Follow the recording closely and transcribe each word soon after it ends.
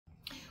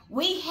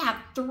We have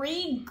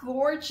 3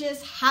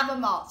 gorgeous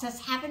Havamalts.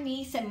 That's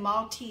Havanese and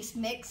Maltese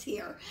mix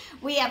here.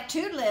 We have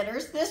 2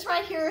 litters. This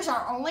right here is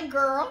our only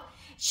girl.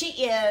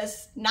 She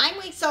is 9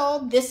 weeks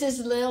old. This is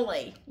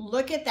Lily.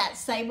 Look at that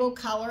sable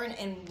color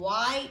and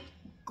white.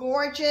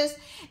 Gorgeous.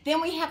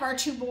 Then we have our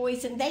 2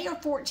 boys, and they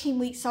are 14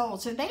 weeks old.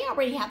 So they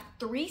already have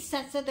 3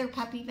 sets of their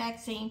puppy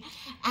vaccine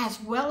as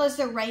well as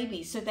their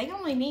rabies. So they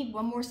only need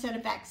 1 more set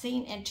of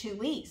vaccine in 2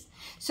 weeks.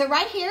 So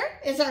right here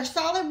is our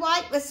solid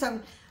white with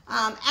some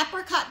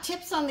apricot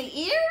tips on the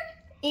ear.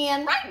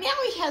 And right now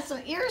we have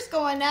some ears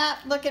going up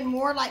looking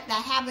more like the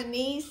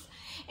Havanese.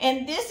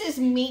 And this is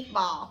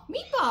Meatball.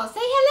 Meatball,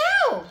 say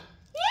hello.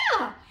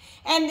 Yeah.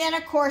 And then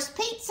of course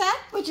Pizza,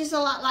 which is a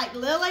lot like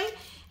Lily.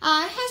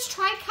 It has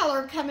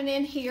tricolor coming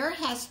in here. It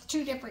has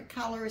 2 different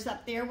colors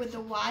up there with the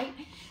white.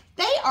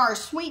 They are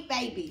sweet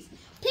babies.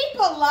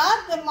 People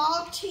love the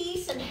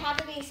Maltese and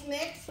Havanese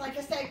mix, like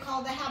I said,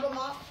 called the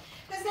Havamalt,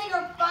 because they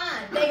are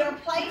fun. They are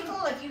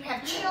playful. If you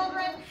have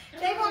children,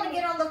 they want to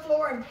get on the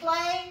floor and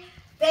play.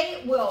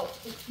 They will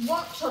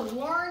want to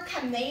learn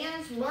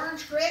commands, learn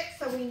tricks,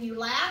 so when you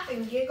laugh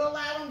and giggle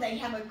at them, they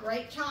have a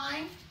great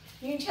time.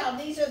 You can tell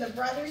these are the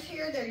brothers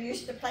here. They're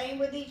used to playing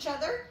with each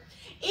other.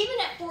 Even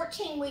at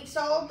 14 weeks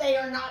old, they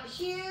are not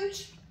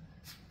huge.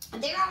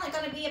 They're only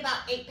going to be about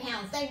 8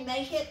 pounds. They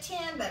may hit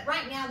 10, but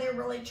right now they're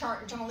really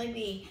charting to only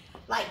be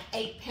like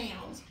 8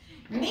 pounds.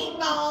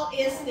 Meatball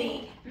is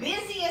the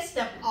busiest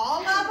of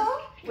all of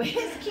them with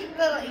his cute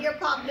little ear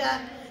popped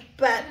up.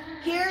 But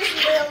here's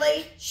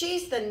Lily.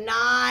 She's the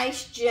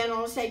nice,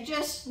 gentle. Say,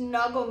 just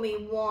snuggle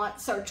me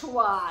once or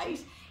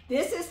twice.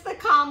 This is the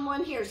calm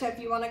one here. So if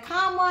you want a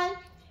calm one,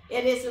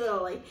 it is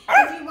Lily.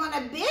 If you want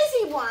a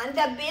busy one,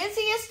 the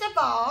busiest of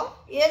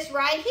all is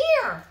right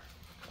here.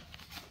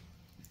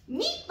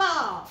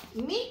 Meatball.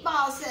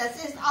 Meatball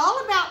says it's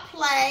all about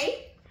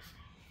play.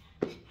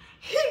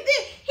 He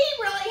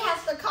really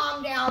has to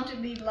calm down to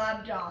be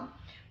loved on.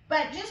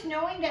 But just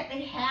knowing that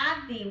they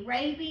have the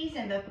rabies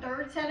and the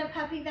 3rd set of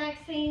puppy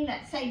vaccine,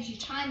 that saves you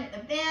time at the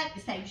vet,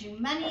 it saves you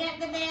money at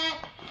the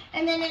vet.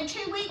 And then in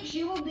 2 weeks,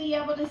 you will be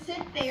able to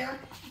sit there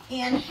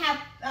and have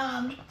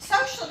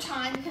social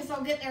time because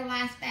they'll get their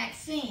last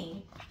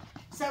vaccine.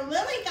 So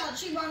Lily thought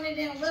she wanted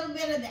in a little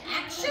bit of the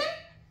action.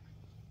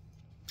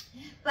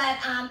 But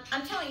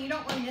I'm telling you, you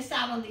don't want to miss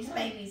out on these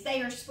babies.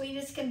 They are sweet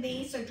as can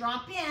be, so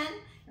drop in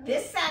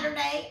this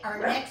Saturday or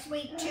next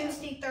week,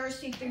 Tuesday,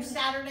 Thursday through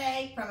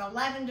Saturday from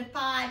 11 to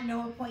 5,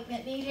 no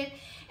appointment needed,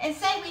 and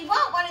say, we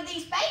want one of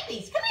these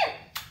babies. Come here.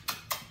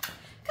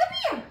 Come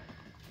here.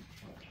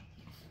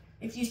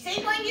 If you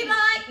see one you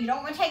like, you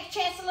don't want to take a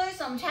chance to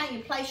lose, I'm telling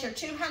you, place your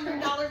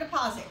 $200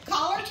 deposit.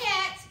 Call or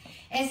text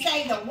and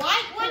say the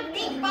white one,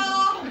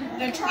 Meatball,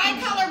 the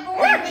tricolor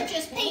board, which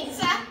is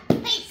Pizza.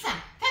 Pizza,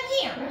 come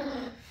here.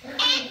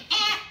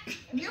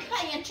 You're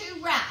playing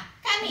too rough.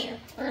 Come here.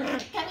 Come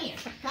here.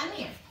 Come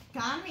here.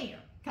 Come here.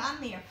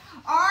 Come here.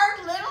 Our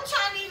little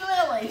tiny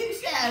Lily, who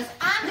says,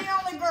 I'm the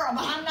only girl,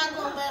 but I'm not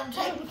going to let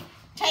them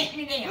take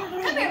me down.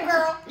 Come here,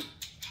 girl.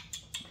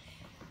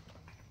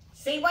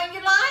 See one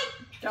you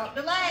like? Don't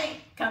delay.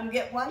 Come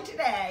get one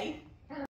today.